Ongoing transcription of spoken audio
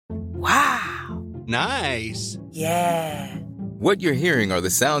Nice. Yeah. What you're hearing are the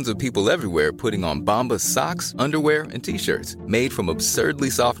sounds of people everywhere putting on Bombas socks, underwear, and T-shirts made from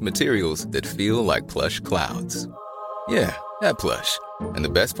absurdly soft materials that feel like plush clouds. Yeah, that plush. And the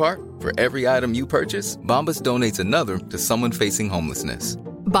best part? For every item you purchase, Bombas donates another to someone facing homelessness.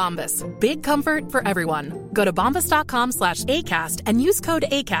 Bombas. Big comfort for everyone. Go to bombas.com/ACAST and use code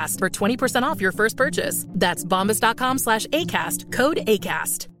ACAST for 20% off your first purchase. That's bombas.com/ACAST. Code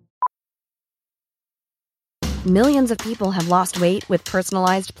ACAST. Millions of people have lost weight with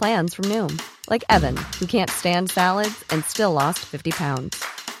personalized plans from Noom. Like Evan, who can't stand salads and still lost 50 pounds.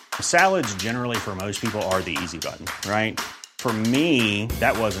 Salads generally for most people are the easy button, right? For me,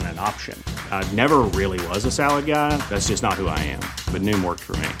 that wasn't an option. I never really was a salad guy. That's just not who I am. But Noom worked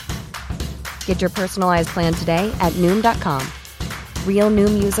for me. Get your personalized plan today at Noom.com. Real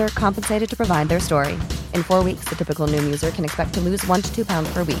Noom user compensated to provide their story. In 4 weeks, the typical Noom user can expect to lose 1 to 2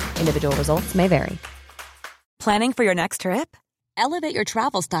 pounds per week. Individual results may vary. Planning for your next trip? Elevate your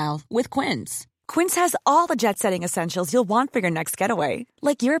travel style with Quince. Quince has all the jet-setting essentials you'll want for your next getaway,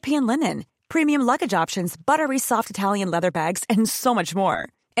 like European linen, premium luggage options, buttery soft Italian leather bags, and so much more.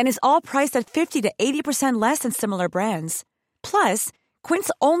 And is all priced at 50 to 80% less than similar brands. Plus, Quince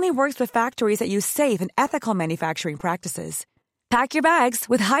only works with factories that use safe and ethical manufacturing practices. Pack your bags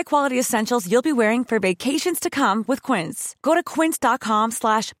with high-quality essentials you'll be wearing for vacations to come with Quince. Go to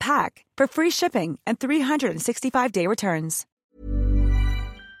quince.com/pack for free shipping and 365-day returns.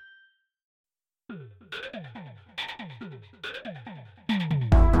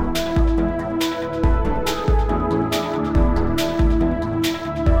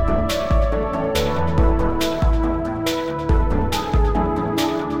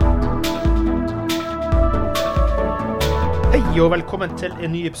 Hei og velkommen til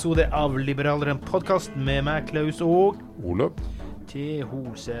en ny episode av Liberaleren podcast med meg, Klaus og Ole. Til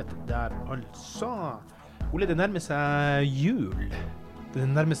Holset der altså. Ole, det nærmer seg jul. Det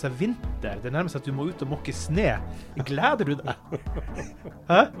nærmer seg vinter. Det nærmer seg at du må ut og mokke sne. Gleder du deg?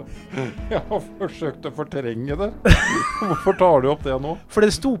 Hæ? Jeg har forsøkt å fortrenge det. Hvorfor tar du opp det nå? For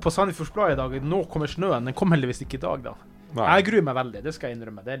det sto på Sandefjords Blad i dag, nå kommer snøen. Den kom heldigvis ikke i dag da. Nei. Jeg gruer meg veldig, det skal jeg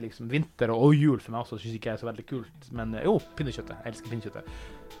innrømme. Det liksom vinter og jul for meg også, synes ikke jeg er så veldig kult. Men jo, pinnekjøttet, jeg elsker pinnekjøttet.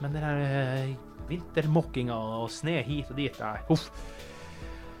 Men det der vintermokkinga og sne hit og dit, uff.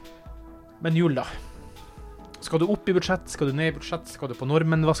 Men jul da. Skal du opp i budsjett, skal du ned i budsjett, skal du på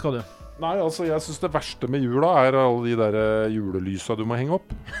normen, hva skal du? Nei, altså jeg synes det verste med jula er alle de der julelysa du må henge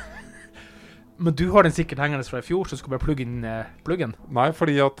opp. Men du har den sikkert hengende fra i fjor, så skal du bare plugge inn pluggen? Nei,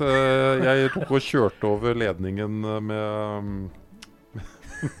 fordi at jeg tok og kjørte over ledningen med...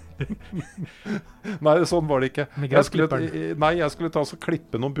 Nei, sånn var det ikke. Jeg skulle ta og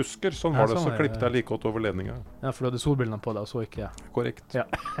klippe noen busker, sånn var det, så klippte jeg like godt over ledningen. Ja, for du hadde solbrillene på deg, og så ikke... Korrekt. Ja.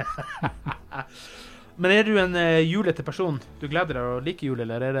 Men er du en julete person? Du gleder deg å like jul,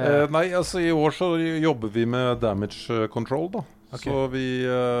 eller er det... Nei, altså i år så jobber vi med damage control da. Okay. Så vi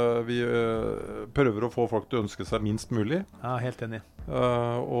prøver å få folk til å ønske seg minst mulig. Ja, helt enig.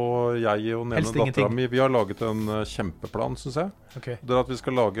 Og jeg og Nene datteren min, vi har laget en kjempeplan, synes jeg. Okay. Det er at vi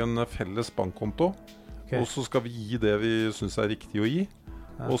skal lage en felles bankkonto, og så skal vi gi det vi synes er riktig å gi.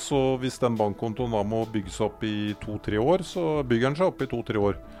 Ja. Og så hvis den bankkontoen da må bygges opp i 2-3 år, så bygger den seg opp i 2-3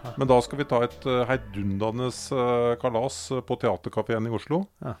 år. Ja. Men da skal vi ta et heidundandes kalas på Teatercaféen i Oslo.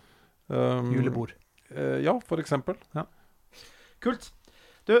 Ja. Julebord. Ja, for eksempel. Ja. Kult.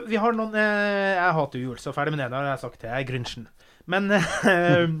 Du, vi har noen... jeg hater jul, så ferdig med det. Da har jeg sagt det. Jeg er Grinchen. Men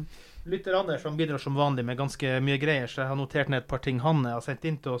lytter Anders som bidrar som vanlig med ganske mye greier, så jeg har notert ned et par ting han har sendt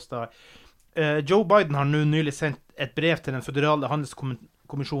inn til oss da. Joe Biden har nå nylig sendt et brev til den føderale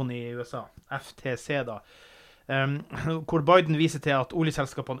handelskommisjonen i USA, FTC da, hvor Biden viser til at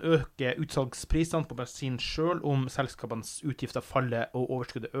oljeselskapene øker utsalgsprisene på bensin selv om selskapenes utgifter faller og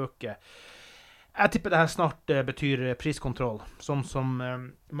overskuddet øker. Jeg tipper det her snart betyr priskontroll, sånn som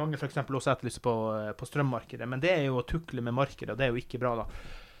mange for eksempel også etterlyser på strømmarkedet, men det er jo å tukle med markedet, og det er jo ikke bra da.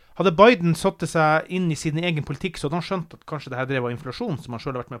 Hadde Biden satt seg inn i sin egen politikk, så hadde han skjønt at kanskje det her drev av inflasjon som han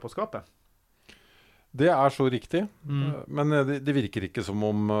selv har vært med på å skape? Det er så riktig, men det virker ikke som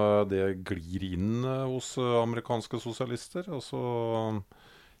om det glir inn hos amerikanske sosialister. Altså,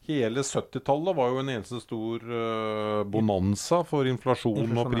 hele 70-tallet var jo en eneste stor bonanza for inflasjon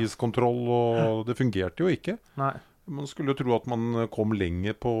og priskontroll, og det fungerte jo ikke. Nei. Man skulle jo tro at man kom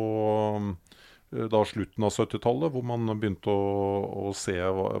lenger på da slutten av 70-tallet, hvor man begynte å se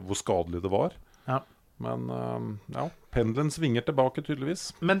hvor skadelig det var. Ja. Men ja, pendelen svinger tilbake tydeligvis.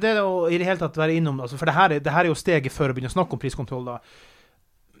 Men det å i det hele tatt være innom, altså, for det her er jo steget før å begynne å snakke om priskontroll da.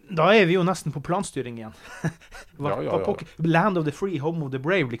 Da vi jo nesten på planstyring igjen. Land of the free, home of the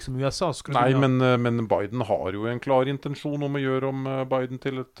brave, liksom USA. Nei, men Biden har jo en klar intensjon om å gjøre om Biden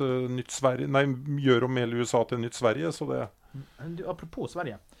til et nytt Sverige. Nei, gjøre om hele USA til et nytt Sverige, så det... Apropos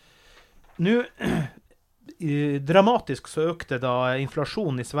Sverige. Nå, dramatisk så økte da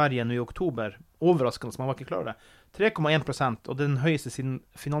inflasjonen i Sverige nå i oktober, overraskende, man var ikke klar over det, 3,1%, og det den høyeste siden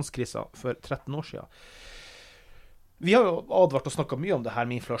finanskrisa for 13 år siden. Vi har jo advart og snakket mye om det her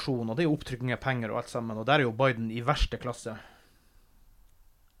med inflasjon, og det jo opptrykking av penger og alt sammen, og der jo Biden i verste klasse.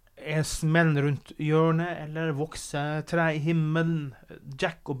 Smellen rundt hjørnet, eller vokse tre i himmelen,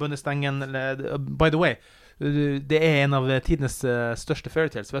 Jack og bønnestengen, eller, by the way, det en av tidenes største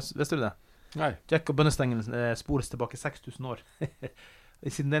fairytales, visste du det? Nei. Jack og bønnestengen spores tilbake 6000 år.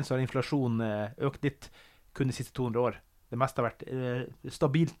 Siden den så har inflasjonen økt litt kun de siste 200 år. Det meste har vært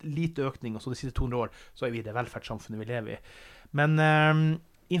stabilt lite økning, og så de siste 200 år så vi det velferdssamfunnet vi lever i. Men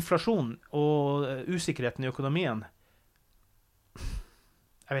inflasjon og usikkerheten i økonomien,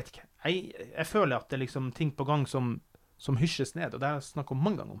 jeg vet ikke. Jeg føler at det liksom ting på gang som hysjes ned, og det har jeg snakket om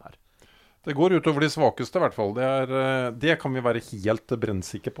mange ganger om her. Det går utover de svakeste i hvert fall. Det kan vi være helt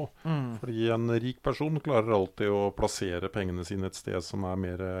brennsikre på. Fordi en rik person klarer alltid å plassere pengene sine et sted som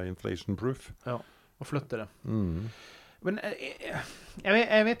mer inflation-proof. Ja, og flytte det. Men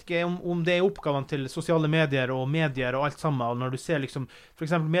jeg vet ikke om det oppgaven til sosiale medier og alt sammen, og når du ser liksom, for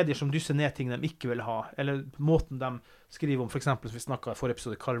eksempel medier som dysser ned ting de ikke vil ha, eller måten de skriver om, for eksempel, som vi snakket i forrige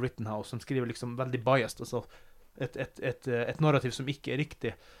episode, Carl Rittenhouse, som skriver liksom veldig biased, altså et narrativ som ikke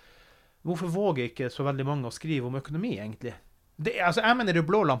riktig. Hvorfor våger ikke så veldig mange å skrive om økonomi, egentlig? Altså, jeg mener det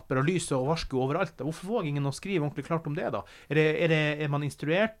blålamper og lyser og varsko overalt. Hvorfor våger ingen å skrive ordentlig klart om det da? Man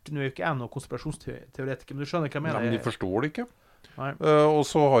instruert? Nå jo ikke jeg noen konspirasjonsteoretiker, men du skjønner hva jeg mener. Ja, men de forstår det ikke. Og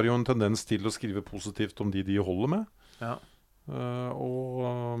så har de jo en tendens til å skrive positivt om de holder med. Ja.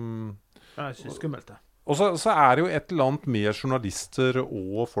 Jeg synes skummelt det. Og så det jo et eller annet med journalister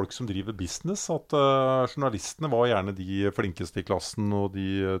og folk som driver business, at journalistene var gjerne de flinkeste i klassen, og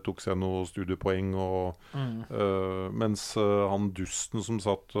de tok seg noen studiepoeng, mens han dusten som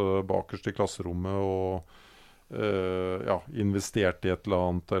satt bakerst i klasserommet og investerte i et eller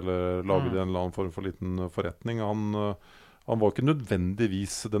annet, eller laget en eller annen form for liten forretning, han var ikke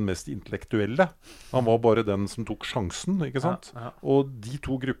nødvendigvis den mest intellektuelle. Han var bare den som tok sjansen, ikke sant? Ja. Og de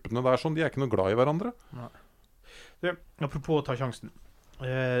to gruppene der, de ikke noe glad i hverandre. Apropos å ta sjansen.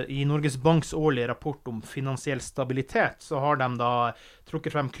 I Norges Banks årlige rapport om finansiell stabilitet, så har de da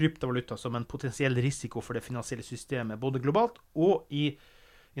trukket frem kryptovaluta som en potensiell risiko for det finansielle systemet, både globalt og i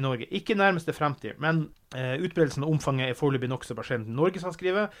Norge. Ikke nærmeste fremtid, men utbredelsen og omfanget foreløpig nok så beskjedent i Norge, som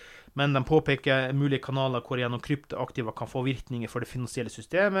skriver, men de påpeker mulige kanaler hvor gjennom kryptoaktiva kan få virkninger for det finansielle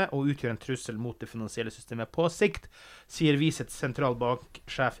systemet og utgjøre en trussel mot det finansielle systemet på sikt, sier Visets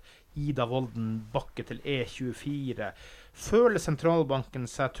sentralbanksjef Ida Wolden Bakke til E24. Føler sentralbanken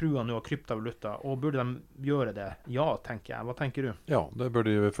seg trua nå av kryptovaluta, og burde de gjøre det? Ja, tenker jeg. Hva tenker du? Ja, det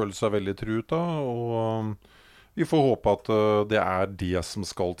burde de føle seg veldig truet av, og vi får håpe at det det som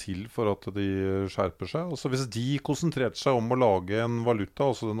skal til for at de skjerper seg. Altså hvis de konsentrerte seg om å lage en valuta,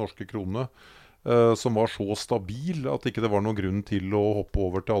 altså den norske krone, som var så stabil at ikke det var noen grunn til å hoppe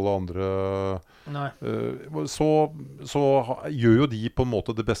over til alle andre, så gjør jo de på en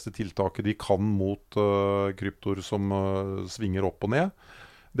måte det beste tiltaket de kan mot kryptoer som svinger opp og ned.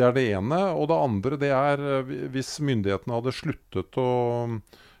 Det det ene, og det andre det hvis myndighetene hadde sluttet å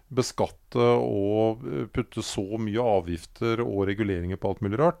beskatte og putte så mye avgifter og reguleringer på alt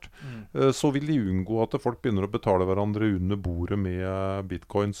mulig rart, så vil de unngå at folk begynner å betale hverandre under bordet med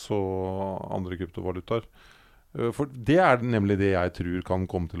bitcoins og andre kryptovalutaer. For det nemlig det jeg tror kan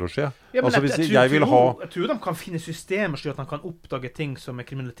komme til å skje. Ja, men altså, jeg tror de kan finne systemer slik at de kan oppdage ting som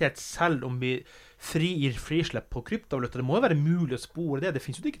kriminalitet selv om vi gir frislepp på kryptovaluta. Det må jo være mulig å spore det. Det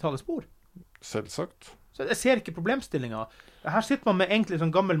finnes jo digitale spor. Selvsagt. Så jeg ser ikke problemstillinga. Her sitter man med egentlig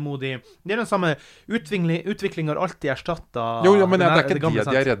sånn gammelmodig. Det den samme utvikling har alltid erstattet. Jo, men det ikke det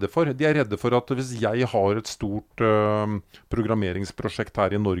de redde for. De redde for at hvis jeg har et stort programmeringsprosjekt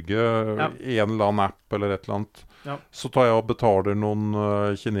her i Norge, en eller annen app eller et eller annet, så tar jeg og betaler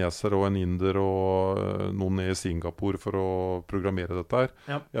noen kinesere og en inder og noen i Singapore for å programmere dette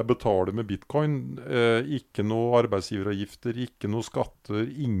her. Jeg betaler med bitcoin, ikke noe arbeidsgiveravgifter, ikke noe skatter,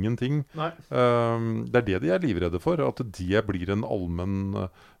 ingenting. Det det de livredde for, at det blir en allmenn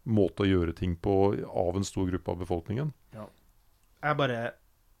måte å gjøre ting på av en stor gruppe av befolkningen. Jeg bare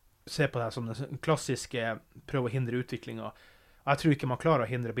ser på det som den klassiske prøve å hindre utviklingen. Jeg tror ikke man klarer å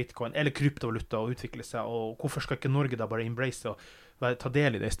hindre bitcoin eller kryptovaluta å utvikle seg, og hvorfor skal ikke Norge da bare embrace og ta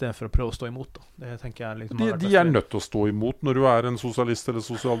del i det i stedet for å prøve å stå imot da? Det tenker jeg liksom de nødt til å stå imot når du en sosialist eller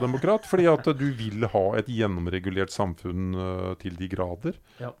sosialdemokrat, fordi at du vil ha et gjennomregulert samfunn til de grader.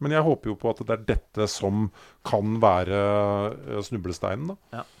 Ja. Men jeg håper jo på at det dette som kan være snublesteinen da.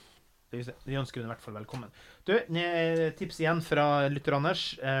 Ja. Vi ønsker den i hvert fall velkommen. Du, tips igjen fra lytter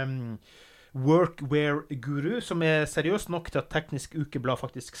Anders. Workwear Guru, som seriøst nok til at Teknisk Ukeblad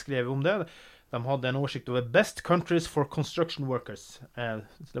faktisk skrev om det. De hadde en oversikt over Best Countries for Construction Workers.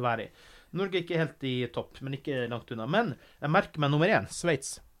 Det var i. Norge ikke helt i topp, men ikke langt unna. Men jeg merker meg nummer 1,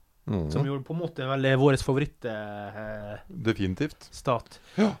 Sveits. Som gjorde på en måte vel våres favoritt definitivt stat.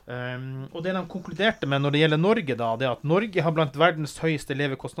 Ja. Og det de konkluderte med når det gjelder Norge da, det at Norge har blant verdens høyeste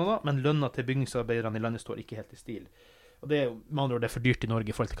levekostnader, men lønna til bygningsarbeiderne i landet står ikke helt i stil. Og det med andre ord, det for dyrt i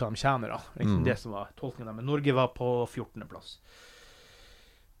Norge i forhold til hva de tjener da. Det som var tolkningen der. Men Norge var på 14. plass.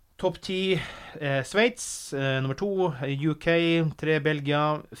 Topp 10 Sveits, nummer 2 UK, 3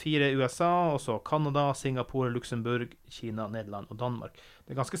 Belgia, 4 USA, og så Kanada, Singapore, Luxembourg, Kina, Nederland og Danmark.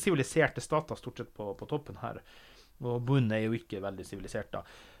 Det ganske siviliserte stater stort sett på toppen her. Og bunnen jo ikke veldig sivilisert da.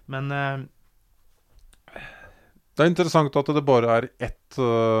 Men det interessant at det bare ett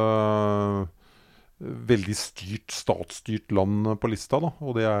veldig statsstyrt land på lista da,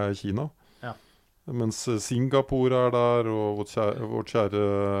 og det Kina. Ja. Mens Singapore der, og vårt kjære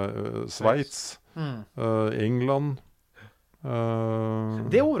Sveits, England.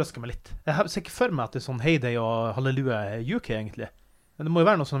 Det overrasker meg litt. Jeg ser ikke for meg at det sånn heyday og halleluja UK egentlig. Men det må jo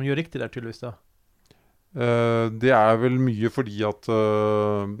være noe som de gjør riktig der tydeligvis da. Det vel mye fordi at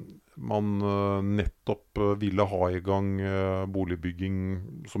man nettopp ville ha i gang boligbygging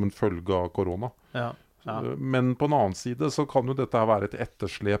som en følge av korona. Ja. Ja. Men på en annen side så kan jo dette være et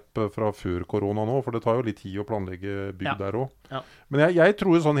etterslep fra før korona nå, for det tar jo litt tid å planlegge bygg der også. Ja. Men jeg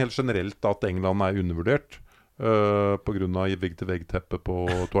tror jo sånn helt generelt at England undervurdert. På grunn av vegg-til-vegg-teppe på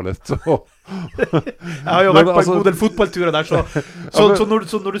toalett. Jeg har jo vært på en god del fotballturer der, så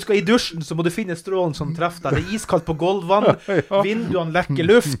når du skal i dusjen, så må du finne strålen som treffer deg. Det iskaldt på gulvvann, vinduene lekker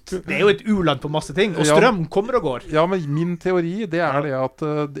luft. Det jo et uland på masse ting, og strøm kommer og går. Ja, men min teori, det det at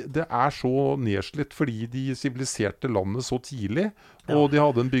det så nedslitt fordi de siviliserte landet så tidlig, og de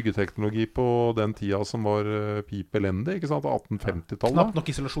hadde en byggeteknologi på den tida som var pipelendig, ikke sant? 1850-tallet. Knapt nok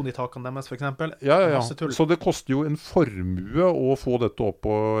isolasjon i takene deres, for eksempel. Ja. Så det koster jo en formue å få dette opp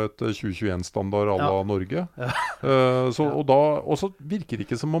på et 2021-standard à la Norge. Ja. Og så virker det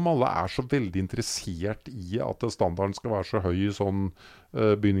ikke som om alle så veldig interessert i at standarden skal være så høy sånn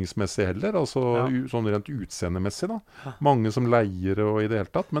bygningsmessig heller, altså sånn rent utseendemessig da. Mange som leier og i det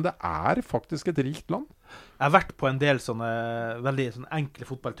hele tatt, men det faktisk et rikt land. Jeg har vært på en del sånne veldig sånne enkle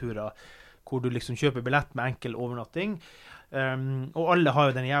fotballturer hvor du liksom kjøper billett med enkel overnatting, og alle har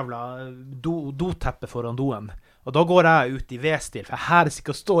jo den jævla doteppet foran doen. Og da går jeg ut i V-stil, for her ikke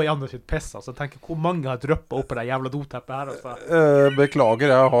å stå i andre sitt piss, så jeg tenker hvor mange har drøppet opp på det jævla doteppet her. Altså.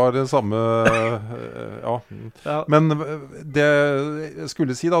 Beklager, jeg har det samme, Men det jeg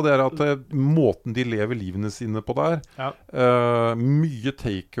skulle si da, det at måten de lever livene sine på der, mye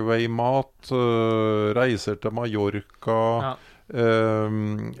takeaway-mat, reiser til Mallorca,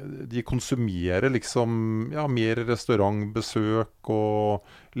 de konsumerer liksom mer restaurantbesøk og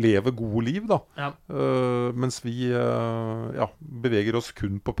lever gode liv da mens vi beveger oss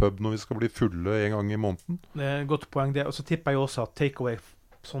kun på pub når vi skal bli fulle en gang i måneden. Det et godt poeng det, og så tipper jeg også at takeaway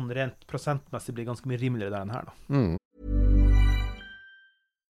sånn rent prosentmessig blir ganske mye rimeligere der enn her da.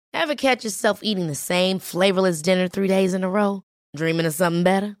 Ever catch yourself eating the same flavorless dinner 3 days in a row? Dreaming of something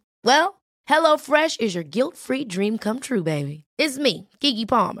better? Well, HelloFresh is your guilt-free dream come true, baby. It's me, Keke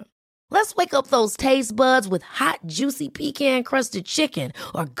Palmer. Let's wake up those taste buds with hot, juicy pecan-crusted chicken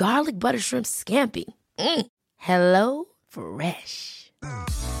or garlic butter shrimp scampi. Hello Fresh.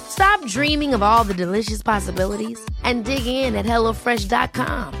 Stop dreaming of all the delicious possibilities and dig in at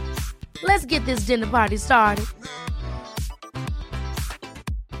HelloFresh.com. Let's get this dinner party started.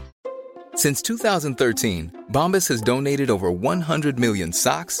 Since 2013, Bombas has donated over 100 million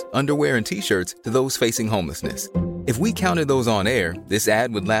socks, underwear, and T-shirts to those facing homelessness. If we counted those on air, this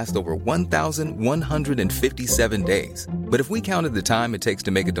ad would last over 1,157 days. But if we counted the time it takes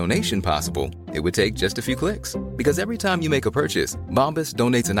to make a donation possible, it would take just a few clicks. Because every time you make a purchase, Bombas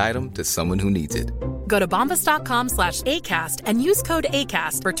donates an item to someone who needs it. Go to bombas.com/ACAST and use code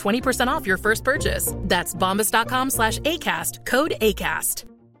ACAST for 20% off your first purchase. That's bombas.com/ACAST, code ACAST.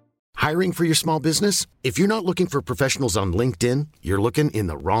 Hiring for your small business? If you're not looking for professionals on LinkedIn, you're looking in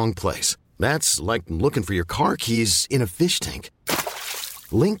the wrong place. That's like looking for your car keys in a fish tank.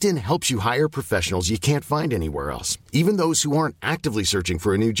 LinkedIn helps you hire professionals you can't find anywhere else, even those who aren't actively searching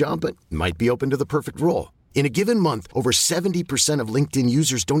for a new job but might be open to the perfect role. In a given month, over 70% of LinkedIn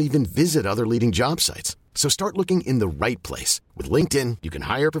users don't even visit other leading job sites. So start looking in the right place. With LinkedIn, you can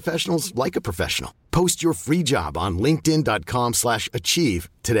hire professionals like a professional. Post your free job on linkedin.com/achieve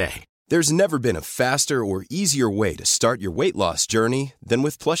today. There's never been a faster or easier way to start your weight loss journey than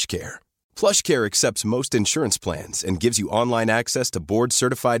with PlushCare. PlushCare accepts most insurance plans and gives you online access to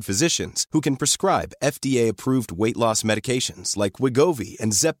board-certified physicians who can prescribe FDA-approved weight loss medications like Wegovy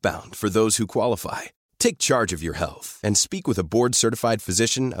and Zepbound for those who qualify. Take charge of your health and speak with a board-certified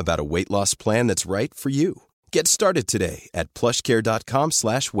physician about a weight loss plan that's right for you. Get started today at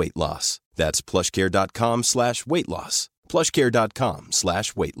plushcare.com/weightloss. That's plushcare.com/weightloss.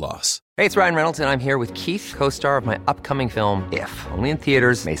 plushcare.com/weightloss. Hey, it's Ryan Reynolds, and I'm here with Keith, co-star of my upcoming film, If, only in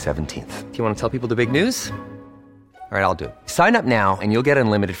theaters May 17th. Do you want to tell people the big news? All right, I'll do it. Sign up now and you'll get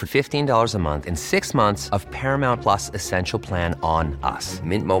unlimited for $15 a month and 6 months of Paramount Plus Essential Plan on us.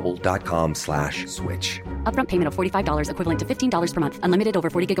 Mintmobile.com/switch. Upfront payment of $45 equivalent to $15 per month. Unlimited over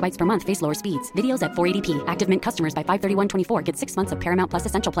 40 gigabytes per month. Face lower speeds. Videos at 480p. Active Mint customers by 531.24 get 6 months of Paramount Plus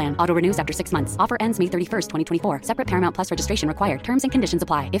Essential Plan. Auto renews after 6 months. Offer ends May 31st, 2024. Separate Paramount Plus registration required. Terms and conditions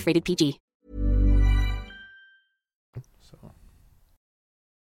apply if rated PG.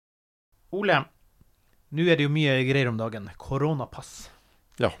 Ole, nå det jo mye greier om dagen. Koronapass.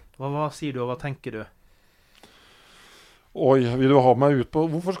 Ja. Hva sier du, og hva tenker du? Oi, vil du ha meg ut på...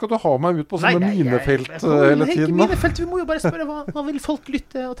 Hvorfor skal du ha meg ut på sånne minefelt hele tiden? Ikke minefelt, vi må jo bare spørre hva vil folk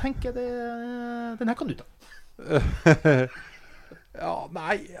lytte og tenke. Den her kan du ta. Ja,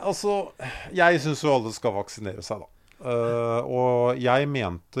 nei, altså... Jeg synes jo alle skal vaksinere seg da. Og jeg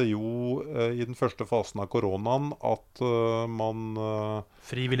mente jo i den første fasen av koronaen at man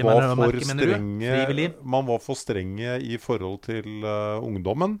man var for strenge i forhold til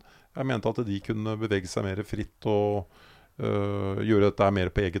ungdommen. Jeg mente at de kunne bevege seg mer fritt og gjøre dette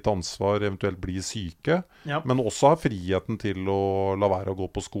mer på eget ansvar, eventuelt bli syke, men også ha friheten til å la være å gå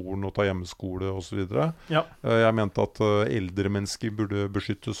på skolen og ta hjemmeskole og så videre. Jeg mente at eldre mennesker burde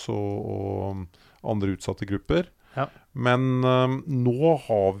beskyttes og andre utsatte grupper. Men nå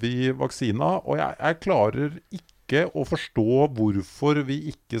har vi vaksina, og jeg klarer ikke å forstå hvorfor vi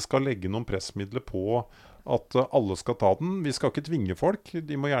ikke skal legge noen pressmidler på at alle skal ta den. Vi skal ikke tvinge folk.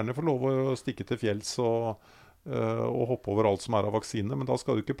 De må gjerne få lov å stikke til fjells og hoppe over alt som av vaksine, men da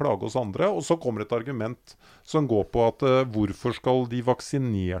skal du ikke plage oss andre. Og så kommer et argument som går på at hvorfor skal de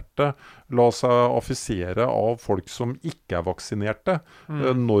vaksinerte la seg affisere av folk som ikke vaksinerte,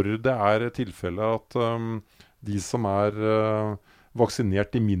 når det tilfelle at de som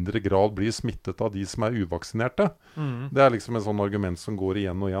vaksinert i mindre grad blir smittet av de som uvaksinerte. Det liksom en sånn argument som går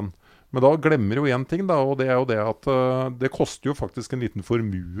igjen og igjen. Men da glemmer jo en ting da, og det jo det at det koster jo faktisk en liten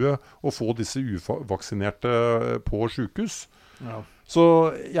formue å få disse uvaksinerte på sykehus.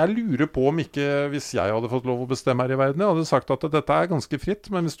 Så jeg lurer på om ikke, hvis jeg hadde fått lov å bestemme her i verden, jeg hadde sagt at dette ganske fritt,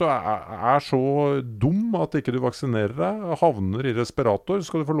 men hvis du så dum at ikke du vaksinerer deg, havner i respirator,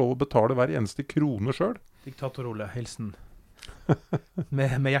 skal du få lov å betale hver eneste krone selv. Diktator Ole, hilsen.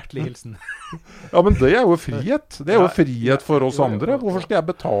 med hjertelig hilsen. Ja, men det jo frihet. Det jo frihet for oss andre. Hvorfor skal jeg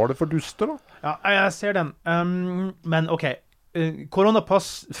betale for duster da? Ja, jeg ser den. Men ok, koronapass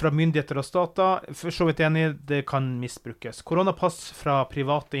fra myndigheter og stater, for så vidt enig, det kan misbrukes. Koronapass fra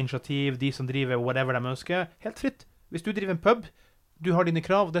private initiativ, de som driver whatever de ønsker, helt fritt. Hvis du driver en pub, du har dine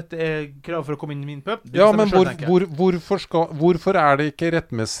krav, dette krav for å komme inn i min pub. Ja, men hvorfor det ikke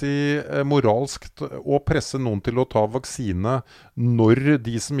rettmessig moralsk å presse noen til å ta vaksine når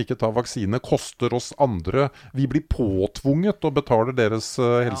de som ikke tar vaksine koster oss andre? Vi blir påtvunget å betale deres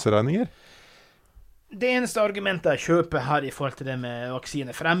helseregninger. Det eneste argumentet jeg kjøper her i forhold til det med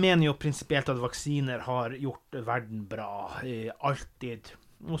vaksiner, for jeg mener jo prinsipielt at vaksiner har gjort verden bra, alltid.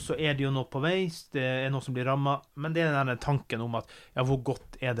 Og så det jo noe på vei, det noe som blir rammet, men det denne tanken om at ja, hvor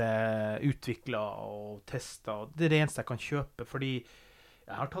godt det utviklet og testet, det det eneste jeg kan kjøpe, fordi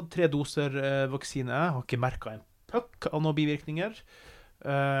jeg har tatt 3 doser vaksine, jeg har ikke merket en puck av noen bivirkninger,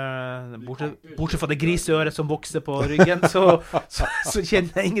 bortsett fra det griseøret som vokser på ryggen, så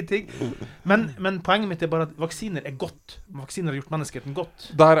kjenner jeg ingenting. Men poenget mitt bare at vaksiner godt. Vaksiner har gjort menneskeheten godt.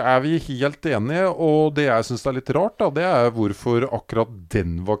 Der vi helt enige, og det jeg synes litt rart da, det hvorfor akkurat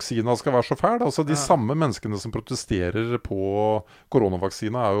den vaksina skal være så fæl. Altså de samme menneskene som protesterer på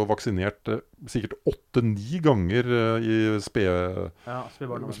koronavaksina jo vaksinert sikkert 8-9 ganger i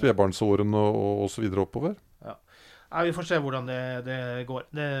spedbarnsårene og så videre oppover. Ja, vi får se hvordan det går.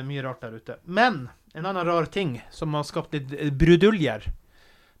 Det mye rart der ute. Men en annen rar ting som har skapt litt bruduljer,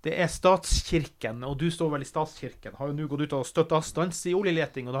 Det statskirken, og du står vel i statskirken. Har jo nå gått ut og støttet stans i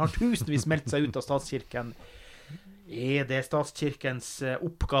oljeleting, og det har tusenvis meldt seg ut av statskirken. Det statskirkens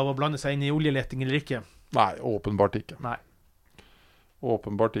oppgave å blande seg inn i oljeleting eller ikke? Nei, åpenbart ikke. Nei.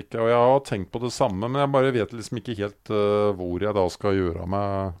 Åpenbart ikke, og jeg har tenkt på det samme, men jeg bare vet liksom ikke helt hvor jeg da skal gjøre av meg.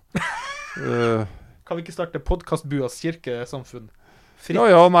 Kan vi ikke starte podcastbuas kirkesamfunn? Fritt.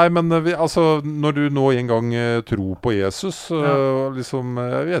 Ja, nei, men altså, når du nå en gang tror på Jesus, liksom,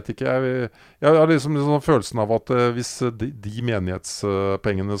 jeg vet ikke, jeg har liksom sånn følelsen av at hvis de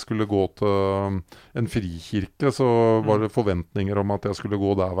menighetspengene skulle gå til en frikirke, så var det forventninger om at jeg skulle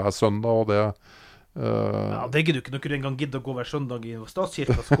gå der hver søndag, og det... Ja, det gidder du ikke når du en gang gidder å gå hver søndag i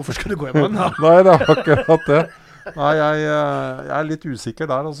statskirka, så hvorfor skal du gå i mann? Nei, det er akkurat det. Nei, jeg er litt usikker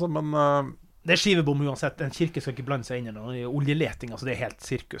der, altså, men... Det skivebom uansett. En kirke skal ikke blande seg inn i noe oljeleting, altså det er helt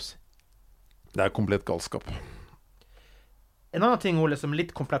sirkus. Det er komplett galskap. En annen ting, Ole, som er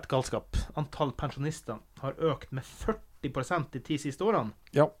litt komplett galskap. Antall pensjonister har økt med 40% de 10 siste årene.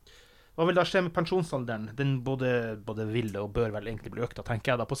 Ja. Hva vil da skje med pensjonsalderen? Den både vil og bør vel egentlig bli økt, da,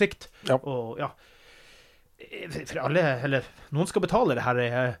 tenker jeg da, på sikt. Ja. Og ja, for alle, eller noen skal betale det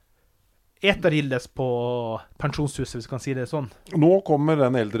her etergildes på pensjonshuset, hvis vi kan si det sånn. Nå kommer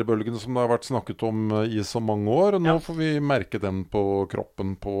den eldrebølgen som det har vært snakket om i så mange år, og nå får vi merke den på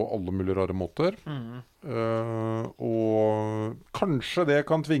kroppen på alle mulige rare måter. Og kanskje det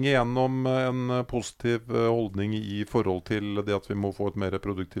kan tvinge gjennom en positiv holdning i forhold til det at vi må få et mer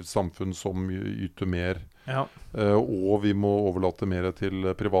produktivt samfunn som yter mer, og vi må overlate mer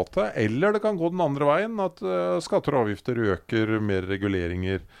til private. Eller det kan gå den andre veien, at skatter og avgifter øker, mer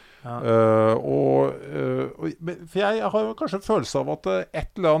reguleringer. For jeg har jo kanskje en følelse av at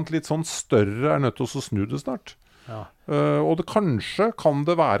et eller annet litt sånn større er nødt til å snu det snart. Og det kanskje kan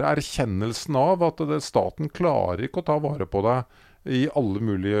det være erkjennelsen av at staten klarer ikke å ta vare på deg i alle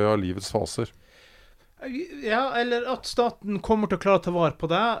mulige av livets faser. Ja, eller at staten kommer til å klare å ta vare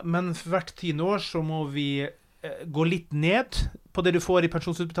på deg, men for hvert 10 år så må vi gå litt ned på det du får i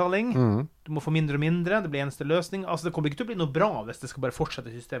pensjonsutbetaling. Du må få mindre og mindre, det blir eneste løsning. Altså det kommer ikke til å bli noe bra hvis det skal bare fortsette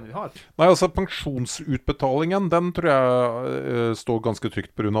systemet vi har. Nei, altså pensjonsutbetalingen, den tror jeg står ganske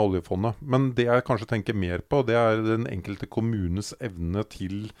trygt på grunn av oljefondet. Men det jeg kanskje tenker mer på, det er den enkelte kommunes evne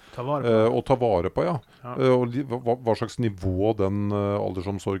til å ta vare på, og hva slags nivå den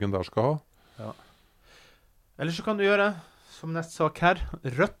aldersomsorgen der skal ha. Eller så kan du gjøre, som neste sak her,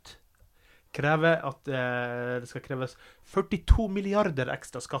 Rødt krever at det skal kreves 42 milliarder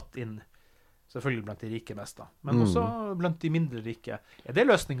ekstra skatt inn, selvfølgelig blant de rike mest da, men også blant de mindre rike. Er det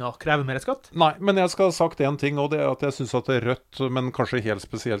løsningen å kreve mer skatt? Nei, men jeg skal ha sagt en ting, og det er at jeg synes at Rødt, men kanskje helt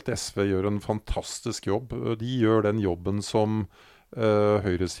spesielt SV, gjør en fantastisk jobb. De gjør den jobben som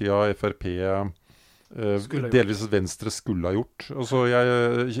høyresida, FrP, delvis Venstre skulle ha gjort. Altså,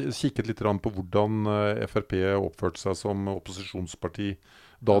 jeg kikket litt på hvordan FrP oppførte seg som opposisjonsparti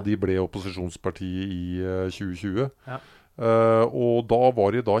da de ble opposisjonsparti i 2020. Og da var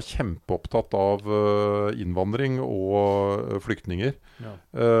de kjempeopptatt av innvandring og flyktninger.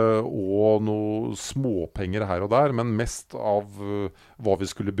 Og noe småpenger her og der, men mest av hva vi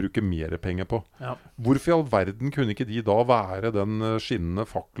skulle bruke mer penger på. Hvorfor i all verden kunne ikke de da være den skinnende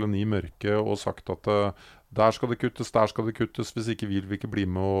fakkelen i mørket og sagt at der skal det kuttes, hvis ikke vil vi ikke bli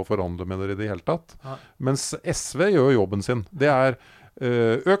med og forhandle med dere i det hele tatt. Mens SV gjør jobben sin. Det er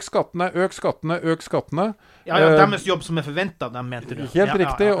øk skattene. Deres jobb som er forventet av dem, mente du. Helt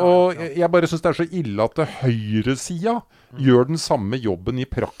riktig, og jeg bare synes det er så ille at høyresida gjør den samme jobben i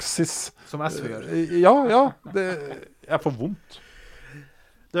praksis. Som SV gjør. Ja, det er for vondt.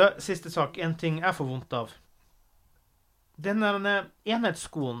 Siste sak, en ting jeg får vondt av. Denne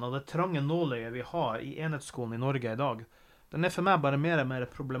enhetsskolen og det trange nåløyet vi har i enhetsskolen i Norge i dag, den er for meg bare mer og mer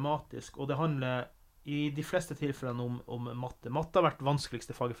problematisk, og det handler i de fleste tilfellene om matte. Matte har vært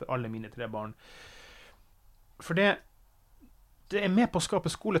vanskeligste faget for alle mine 3 barn. For det er med på å skape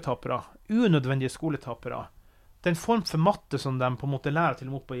skoletapere, unødvendige skoletapere. Den form for matte som de på en måte lærer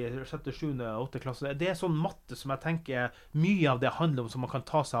til dem oppe i 6., 7., 8. klasse, det er sånn matte som jeg tenker mye av det handler om som man kan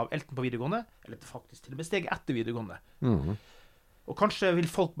ta seg av enten på videregående, eller faktisk til og med steg etter videregående. Og kanskje vil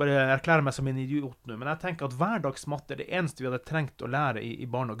folk bare erklære meg som en idiot nå, men jeg tenker at hverdagsmatte er det eneste vi hadde trengt å lære i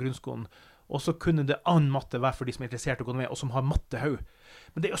barne- og grunnskolen. Og så kunne det annen matte være for de som er interessert i å gå med, og som har mattehaug.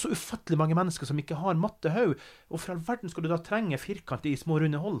 Men det er også ufattelig mange mennesker som ikke har mattehaug. Og for all verden skal du da trenge firkant i små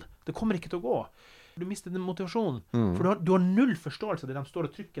runde hold. Det kommer ikke til å gå. Du mister den motivasjonen. For du har null forståelse av det de står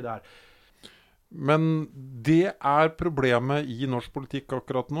og trykker der. Men det problemet I norsk politikk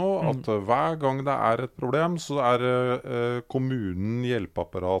akkurat nå, at hver gang det et problem, så det kommunen,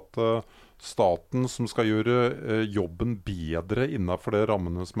 hjelpeapparatet, staten som skal gjøre jobben bedre innenfor det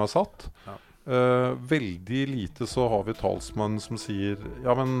rammene som satt. Ja. Veldig lite så har vi talsmann som sier,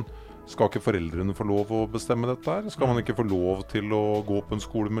 ja, men skal ikke foreldrene få lov å bestemme dette her? Skal man ikke få lov til å gå på en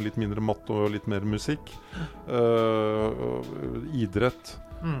skole med litt mindre matte og litt mer musikk? Idrett.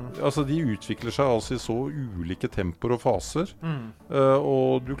 Altså de utvikler seg altså I så ulike tempoer og faser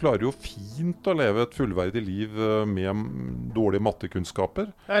og du klarer jo fint å leve et fullverdig liv med dårlige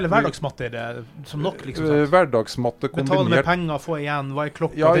mattekunnskaper. Eller hverdagsmatte det som nok liksom sant? Hverdagsmatte kombinert betale med penger, få igjen, hva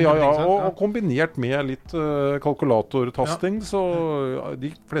klokka ja, og kombinert med litt kalkulatortasting så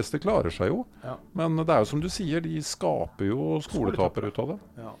de fleste klarer seg jo men det jo som du sier, de skaper jo skoletapere ut av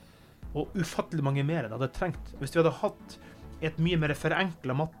det og ufattelig mange mer enn hadde trengt hvis vi hadde hatt et mye mer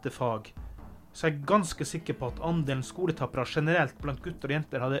forenklet mattefag, så jeg ganske sikker på at andelen skoletappere generelt blant gutter og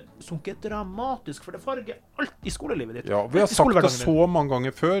jenter hadde sunket dramatisk, for det farger alt I skolelivet ditt. Ja, vi har sagt det så mange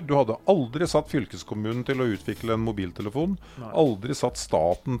ganger før. Du hadde aldri satt fylkeskommunen til å utvikle en mobiltelefon. Nei. Aldri satt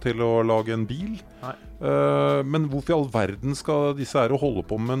staten til å lage en bil. Men hvorfor I all verden skal disse her holde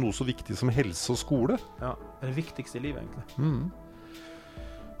på med noe så viktig som helse og skole? Ja, det viktigste I livet egentlig.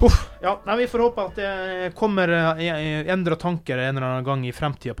 Ja, nei, vi får håpe at det kommer endret tanker en eller annen gang I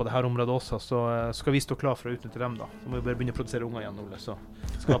fremtiden på det her området også, så skal vi stå klar for å utnytte dem da. Så må vi bare begynne å produsere unger igjen, Ole, så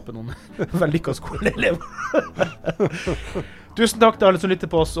skape noen vellykket skoleelever. Tusen takk til alle som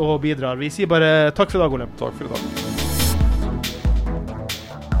lytter på oss og bidrar. Vi sier bare takk for I dag, Ole. Takk for I dag.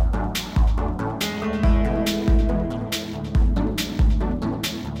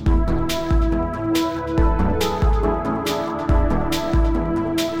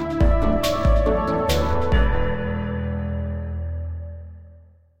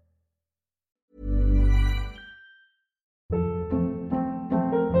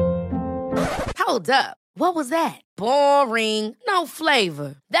 Hold up. What was that? Boring. No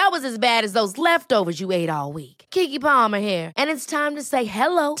flavor. That was as bad as those leftovers you ate all week. Keke Palmer here, and it's time to say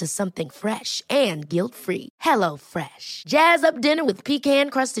hello to something fresh and guilt-free. Hello Fresh. Jazz up dinner with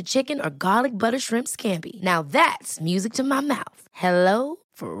pecan-crusted chicken or garlic butter shrimp scampi. Now that's music to my mouth. Hello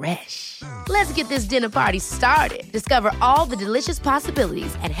Fresh. Let's get this dinner party started. Discover all the delicious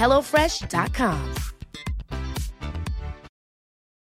possibilities at HelloFresh.com.